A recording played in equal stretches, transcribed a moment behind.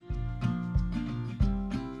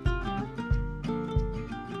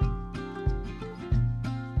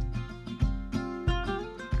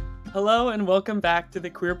Hello and welcome back to The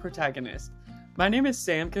Queer Protagonist. My name is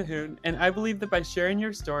Sam Cahoon, and I believe that by sharing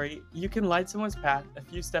your story, you can light someone's path a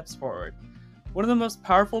few steps forward. One of the most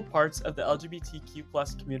powerful parts of the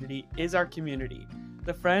LGBTQ+ community is our community,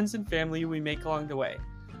 the friends and family we make along the way.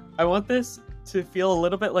 I want this to feel a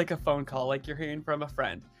little bit like a phone call, like you're hearing from a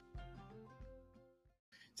friend.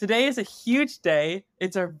 Today is a huge day.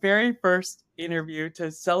 It's our very first interview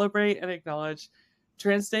to celebrate and acknowledge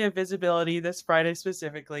Trans Day of Visibility this Friday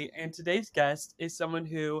specifically, and today's guest is someone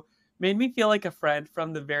who made me feel like a friend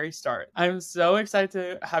from the very start. I'm so excited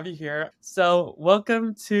to have you here. So,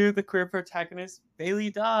 welcome to the Queer Protagonist, Bailey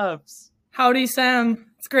Dobbs. Howdy, Sam.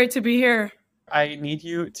 It's great to be here. I need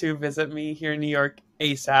you to visit me here in New York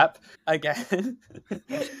ASAP again.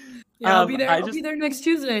 Yeah, I'll be there. I'll be there next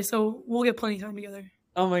Tuesday, so we'll get plenty of time together.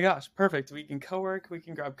 Oh my gosh, perfect. We can co-work, we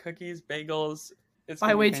can grab cookies, bagels.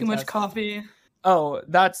 Buy way too much coffee. Oh,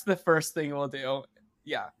 that's the first thing we'll do.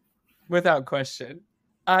 Yeah, without question.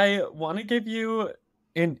 I want to give you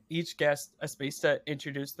and each guest a space to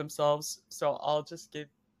introduce themselves, so I'll just give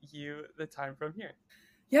you the time from here.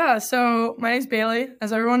 Yeah, so my name's Bailey.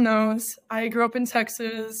 As everyone knows, I grew up in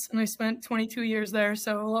Texas, and I spent 22 years there,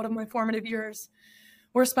 so a lot of my formative years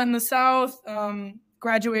were spent in the South.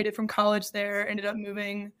 Graduated from college there, ended up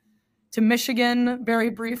moving to Michigan very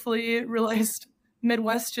briefly, realized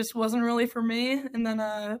Midwest just wasn't really for me, and then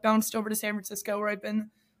bounced over to San Francisco, where I've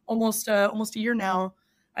been almost a year now.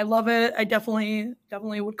 I love it. I definitely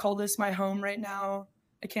would call this my home right now.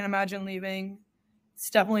 I can't imagine leaving.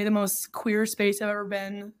 It's definitely the most queer space I've ever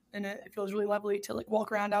been, and it feels really lovely to like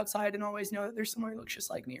walk around outside and always know that there's someone who looks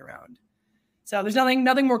just like me around. So there's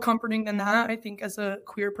nothing more comforting than that, I think, as a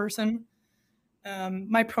queer person.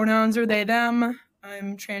 My pronouns are they, them.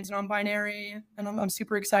 I'm trans and non-binary, and I'm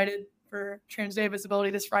super excited for Trans Day of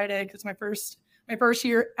Visibility this Friday because it's my first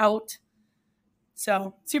year out.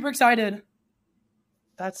 So super excited.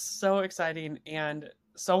 That's so exciting and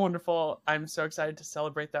so wonderful. I'm so excited to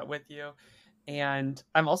celebrate that with you. And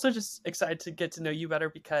I'm also just excited to get to know you better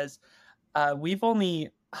because we've only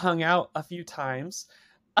hung out a few times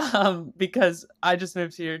because I just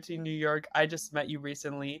moved here to New York. I just met you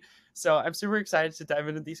recently. So I'm super excited to dive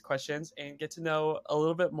into these questions and get to know a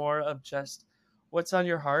little bit more of just what's on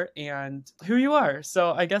your heart and who you are.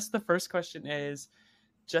 So I guess the first question is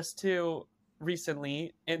just to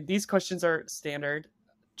recently, and these questions are standard.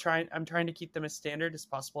 I'm trying to keep them as standard as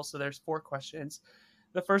possible. So there's 4 questions.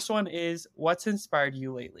 The first one is, what's inspired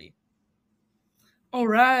you lately? All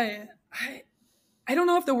right. I don't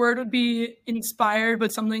know if the word would be inspired,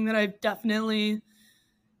 but something that I've definitely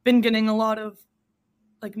been getting a lot of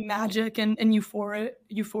like magic and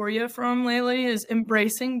euphoria from lately is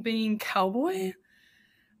embracing being cowboy.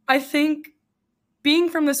 I think being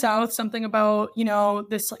from the South, something about,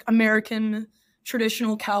 this like American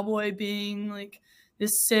traditional cowboy being like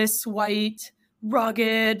this cis, white,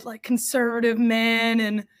 rugged, like conservative man.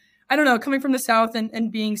 And I don't know, coming from the South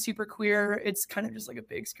and being super queer, it's kind of just like a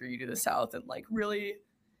big screw you to the South and like really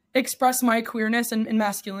express my queerness and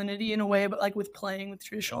masculinity in a way, but like with playing with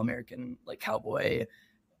traditional American like cowboy,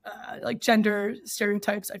 like gender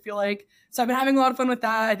stereotypes, I feel like. So I've been having a lot of fun with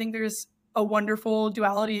that. I think there's a wonderful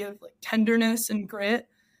duality of like tenderness and grit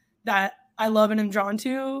that I love and am drawn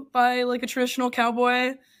to by like a traditional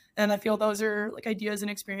cowboy. And I feel those are like ideas and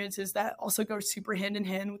experiences that also go super hand in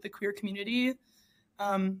hand with the queer community.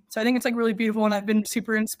 So I think it's like really beautiful, and I've been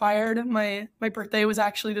super inspired. My birthday was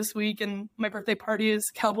actually this week, and my birthday party is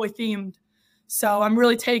cowboy themed. So I'm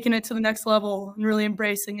really taking it to the next level and really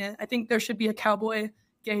embracing it. I think there should be a cowboy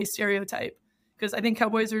gay stereotype because I think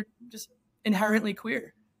cowboys are just inherently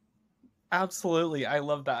queer. Absolutely. I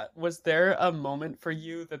love that. Was there a moment for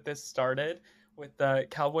you that this started with the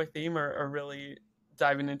cowboy theme or really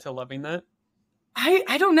diving into loving that?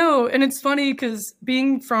 I don't know. And it's funny because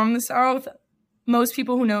being from the South, most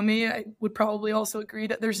people who know me I would probably also agree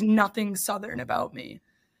that there's nothing Southern about me.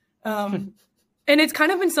 And it's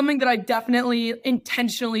kind of been something that I definitely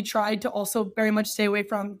intentionally tried to also very much stay away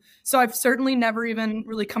from. So I've certainly never even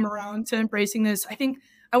really come around to embracing this. I think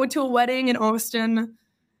I went to a wedding in Austin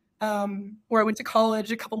where I went to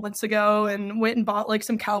college a couple months ago and went and bought like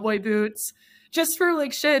some cowboy boots just for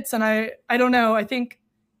like shits. And I don't know, I think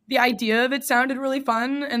the idea of it sounded really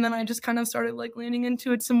fun. And then I just kind of started like leaning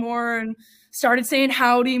into it some more and started saying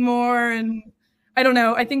howdy more. And I don't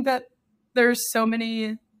know, I think that there's so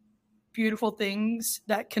many beautiful things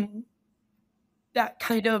that kind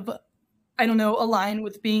of, I don't know, align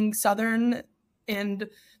with being Southern and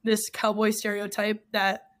this cowboy stereotype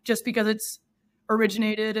that just because it's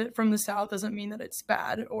originated from the South doesn't mean that it's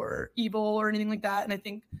bad or evil or anything like that. And I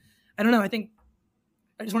think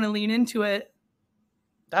I just want to lean into it.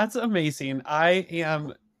 That's amazing. I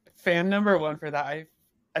am fan number one for that.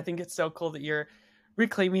 I think it's so cool that you're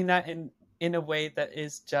reclaiming that in a way that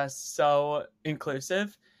is just so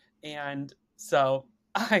inclusive, and so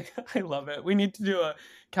I love it. We need to do a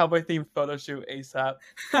cowboy themed photo shoot ASAP.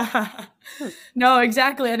 No,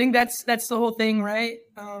 exactly. I think that's the whole thing, right?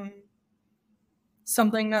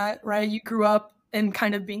 Something that, right, you grew up and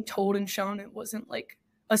kind of being told and shown it wasn't like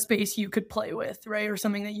a space you could play with, right? Or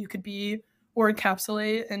something that you could be or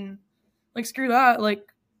encapsulate, and like screw that, like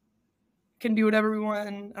can do whatever we want.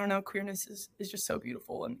 And I don't know, queerness is just so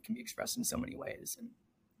beautiful and can be expressed in so many ways. And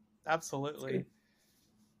it's good. Absolutely.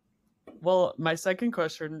 Well, my second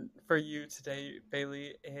question for you today,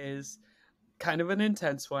 Bailey, is kind of an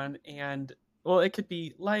intense one, and well, it could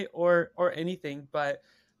be light or anything, but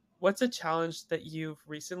what's a challenge that you've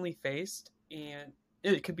recently faced, and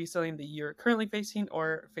it could be something that you're currently facing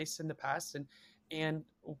or faced in the past, and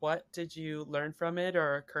what did you learn from it or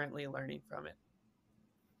are currently learning from it?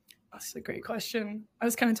 That's a great question. I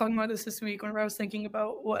was kind of talking about this week whenever I was thinking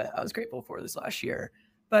about what I was grateful for this last year.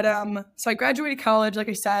 But so I graduated college, like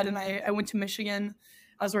I said, and I went to Michigan.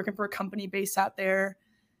 I was working for a company based out there.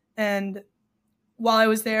 And while I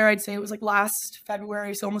was there, I'd say it was like last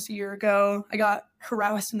February, so almost a year ago, I got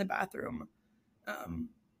harassed in the bathroom.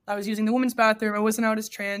 I was using the women's bathroom. I wasn't out as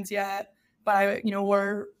trans yet, but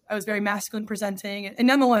I was very masculine presenting, and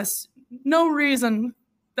nonetheless, no reason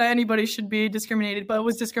that anybody should be discriminated, but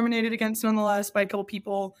was discriminated against nonetheless by a couple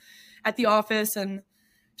people at the office, and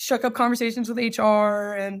shook up conversations with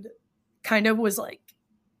HR, and kind of was like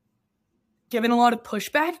given a lot of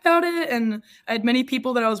pushback about it. And I had many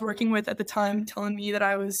people that I was working with at the time telling me that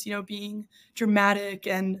I was, being dramatic,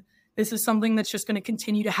 and this is something that's just going to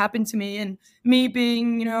continue to happen to me. And me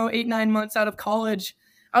being, 8, 9 months out of college,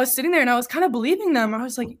 I was sitting there and I was kind of believing them. I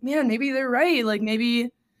was like, man, maybe they're right. Like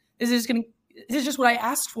maybe this is just what I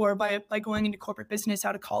asked for by going into corporate business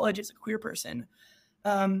out of college as a queer person.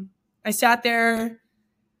 I sat there,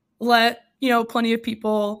 let, plenty of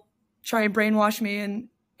people try and brainwash me.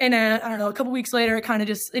 And I don't know, a couple weeks later, it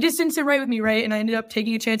just didn't sit right with me, right? And I ended up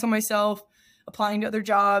taking a chance on myself, applying to other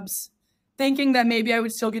jobs, thinking that maybe I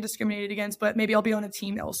would still get discriminated against, but maybe I'll be on a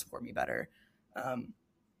team that will support me better.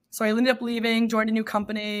 So I ended up leaving, joined a new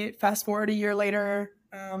company. Fast forward a year later,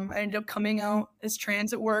 I ended up coming out as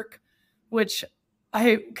trans at work, which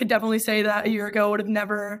I could definitely say that a year ago would have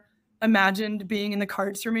never imagined being in the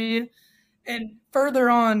cards for me. And further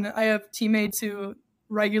on, I have teammates who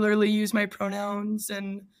regularly use my pronouns,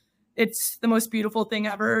 and it's the most beautiful thing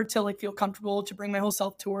ever to feel comfortable to bring my whole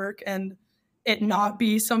self to work and it not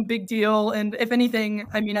be some big deal. And if anything,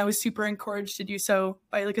 I was super encouraged to do so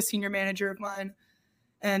by a senior manager of mine.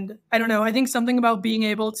 And I don't know, I think something about being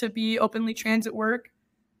able to be openly trans at work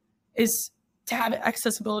is to have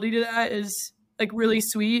accessibility to that is really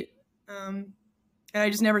sweet. And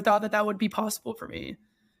I just never thought that would be possible for me.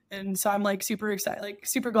 And so I'm super excited,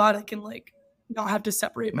 super glad I can not have to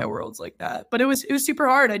separate my worlds like that. But it was super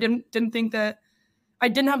hard. I didn't think that I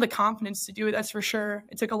didn't have the confidence to do it. That's for sure.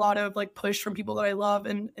 It took a lot of push from people that I love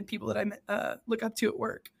and people that I look up to at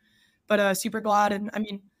work. But super glad. And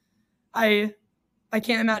I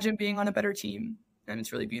can't imagine being on a better team, and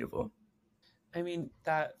it's really beautiful. I mean,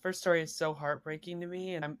 that first story is so heartbreaking to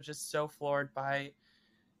me, and I'm just so floored by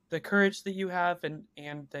the courage that you have and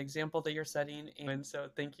the example that you're setting. And so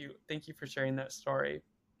thank you for sharing that story.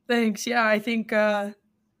 Thanks. Yeah, I think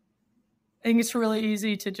it's really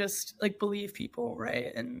easy to just believe people, right?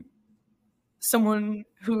 And someone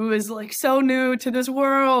who is so new to this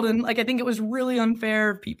world, and I think it was really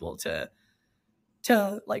unfair of people to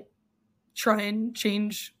try and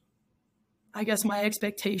change, I guess, my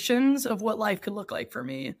expectations of what life could look like for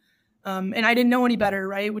me. And I didn't know any better,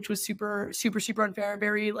 right? Which was super, super, super unfair,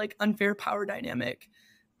 very unfair power dynamic.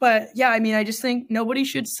 But yeah, I just think nobody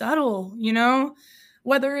should settle,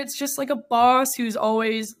 whether it's just a boss who's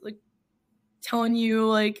always telling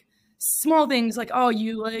you small things oh,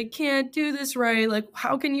 you can't do this right.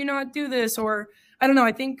 How can you not do this? Or I don't know.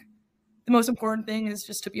 I think the most important thing is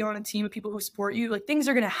just to be on a team of people who support you. Things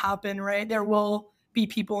are going to happen, right? There will be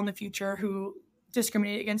people in the future who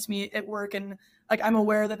discriminate against me at work. And I'm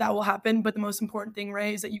aware that will happen. But the most important thing,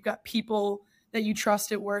 right, is that you've got people that you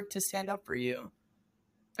trust at work to stand up for you.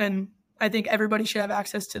 And I think everybody should have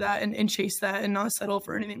access to that and chase that and not settle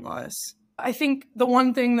for anything less. I think the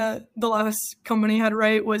one thing that the last company had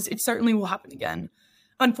right was it certainly will happen again.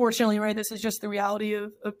 Unfortunately, right, this is just the reality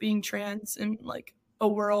of being trans in a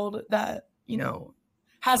world that,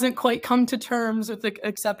 hasn't quite come to terms with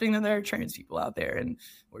accepting that there are trans people out there and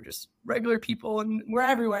we're just regular people and we're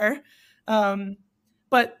everywhere.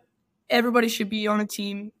 But everybody should be on a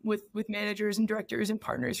team with managers and directors and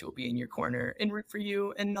partners who will be in your corner and root for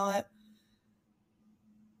you, and not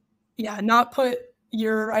put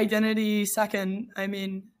your identity second. I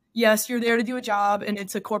mean, yes, you're there to do a job and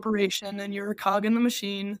it's a corporation and you're a cog in the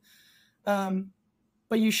machine.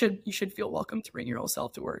 But you should feel welcome to bring your whole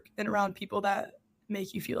self to work and around people that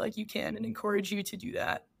make you feel like you can and encourage you to do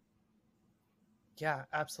that. Yeah,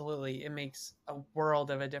 absolutely. It makes a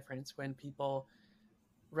world of a difference when people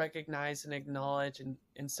recognize and acknowledge and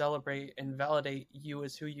celebrate and validate you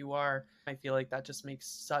as who you are. I feel like that just makes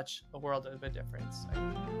such a world of a difference.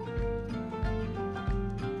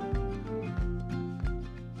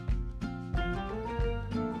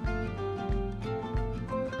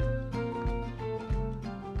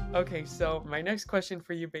 Okay, so my next question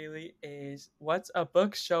for you, Bailey, is what's a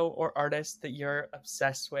book, show, or artist that you're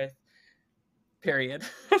obsessed with? Period.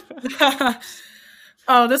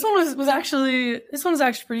 Oh, this one was actually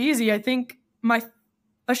pretty easy. I think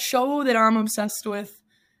a show that I'm obsessed with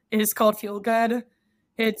is called Feel Good.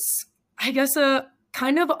 It's, I guess, a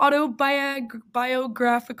kind of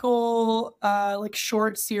autobiographical like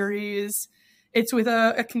short series. It's with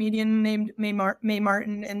a comedian named Mae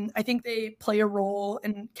Martin, and I think they play a role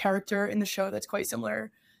and character in the show that's quite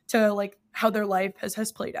similar to like how their life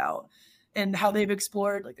has played out and how they've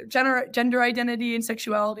explored like their gender identity and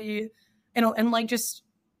sexuality and like just,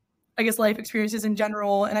 I guess, life experiences in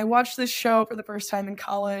general. And I watched this show for the first time in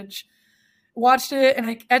college, watched it,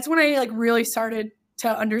 and that's when I like really started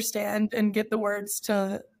to understand and get the words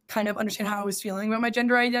to kind of understand how I was feeling about my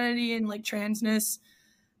gender identity and like transness.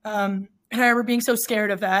 And I remember being so scared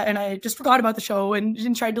of that, and I just forgot about the show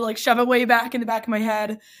and tried to like shove it way back in the back of my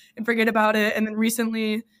head and forget about it. And then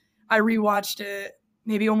recently I rewatched it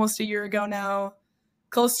maybe almost a year ago now,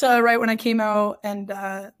 close to right when I came out, and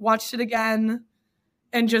watched it again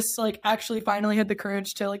and just like actually finally had the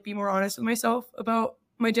courage to like be more honest with myself about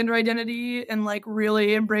my gender identity and like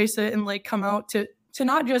really embrace it and like come out to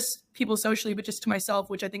not just people socially, but just to myself,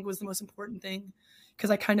 which I think was the most important thing. Cause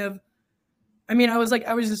I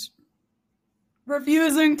was just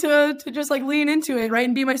refusing to just like lean into it, right,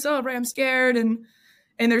 and be myself, right. I'm scared, and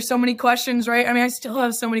there's so many questions, right. I mean, I still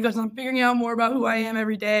have so many questions. I'm figuring out more about who I am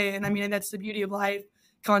every day, and I mean, that's the beauty of life,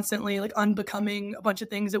 constantly like unbecoming a bunch of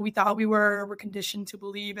things that we thought we were conditioned to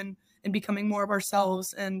believe, and becoming more of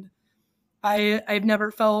ourselves. And I've never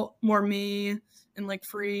felt more me and like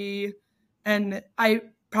free, and I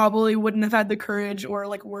probably wouldn't have had the courage or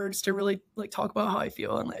like words to really like talk about how I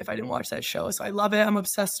feel and if I didn't watch that show. So I love it. I'm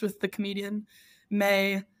obsessed with the comedian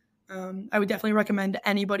May. I would definitely recommend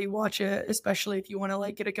anybody watch it, especially if you want to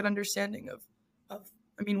like get a good understanding of I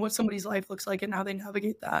mean, what somebody's life looks like and how they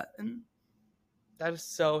navigate that. And that is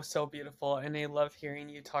so beautiful, and I love hearing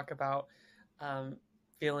you talk about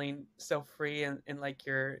feeling so free and like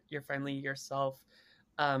you're finally yourself,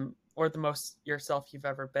 or the most yourself you've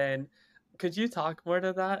ever been. Could you talk more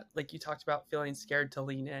to that? Like you talked about feeling scared to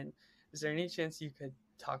lean in. Is there any chance you could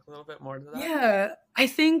talk a little bit more to that? Yeah, I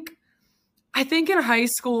think in high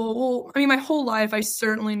school, well, I mean, my whole life, I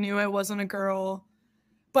certainly knew I wasn't a girl,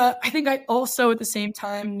 but I think I also at the same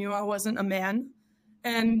time knew I wasn't a man.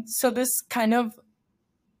 And so this kind of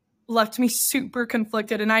left me super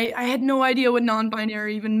conflicted. And I had no idea what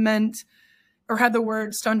non-binary even meant or had the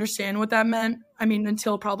words to understand what that meant. I mean,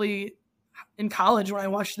 until probably in college when I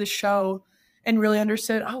watched this show and really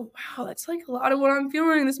understood, oh, wow, that's like a lot of what I'm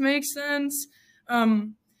feeling. This makes sense.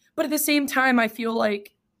 But at the same time, I feel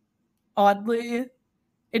like, oddly,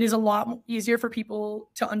 it is a lot easier for people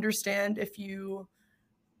to understand if you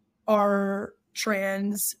are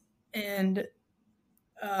trans. And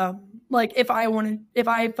like if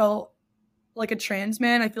I felt like a trans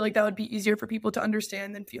man, I feel like that would be easier for people to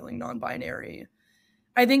understand than feeling non-binary.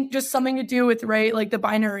 I think just something to do with, right, like the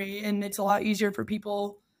binary, and it's a lot easier for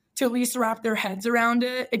people to at least wrap their heads around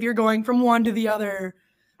it if you're going from one to the other,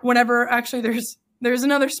 whenever actually there's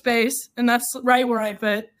another space, and that's right where I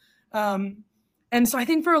fit. And so I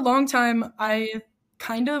think for a long time I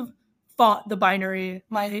kind of fought the binary.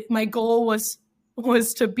 My goal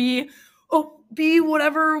was to be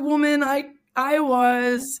whatever woman I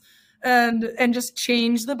was, and just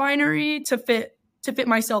change the binary to fit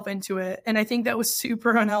myself into it. And I think that was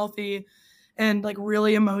super unhealthy and like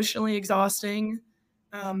really emotionally exhausting.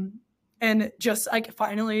 And just like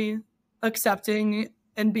finally accepting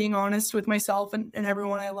and being honest with myself and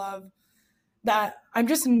everyone I love that I'm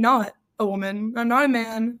just not a woman. I'm not a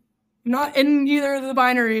man. I'm not in either of the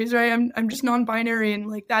binaries, right? I'm just non-binary, and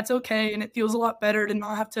like that's okay. And it feels a lot better to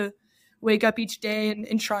not have to wake up each day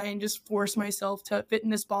and try and just force myself to fit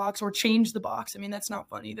in this box or change the box. I mean, that's not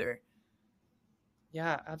fun either.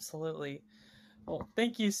 Yeah, absolutely. Well,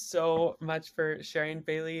 thank you so much for sharing,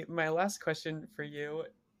 Bailey. My last question for you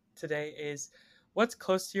today is, what's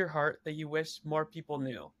close to your heart that you wish more people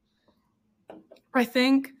knew? I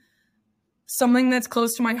think something that's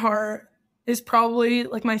close to my heart is probably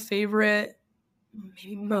like my favorite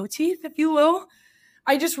maybe motif, if you will.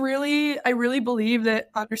 I really believe that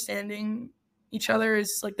understanding each other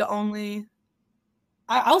is like the only.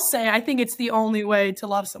 I'll say I think it's the only way to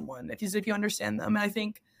love someone if you understand them. And I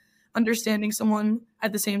think understanding someone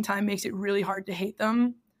at the same time makes it really hard to hate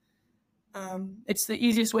them. It's the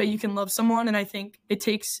easiest way you can love someone, and I think it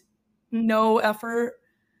takes no effort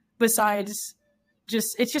besides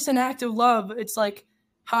just it's just an act of love. It's like,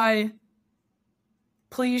 hi,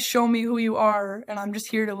 please show me who you are, and I'm just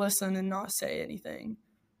here to listen and not say anything.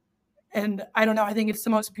 And I don't know, I think it's the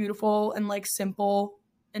most beautiful and like simple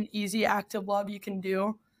and easy act of love you can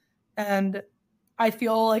do. And I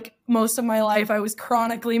feel like most of my life I was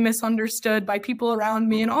chronically misunderstood by people around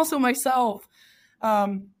me and also myself.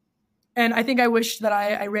 Um, and I think I wish that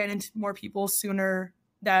I ran into more people sooner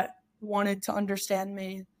that wanted to understand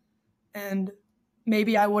me. And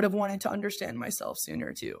maybe I would have wanted to understand myself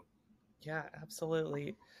sooner too. Yeah,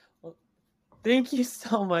 absolutely. Well, thank you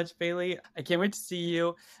so much, Bailey. I can't wait to see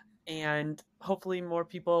you. And hopefully, more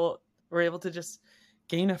people were able to just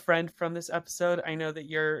gain a friend from this episode. I know that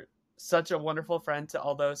you're such a wonderful friend to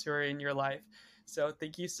all those who are in your life. So,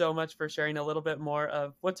 thank you so much for sharing a little bit more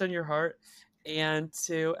of what's on your heart. And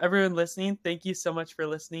to everyone listening, thank you so much for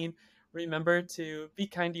listening. Remember to be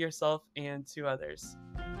kind to yourself and to others.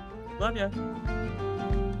 Love ya.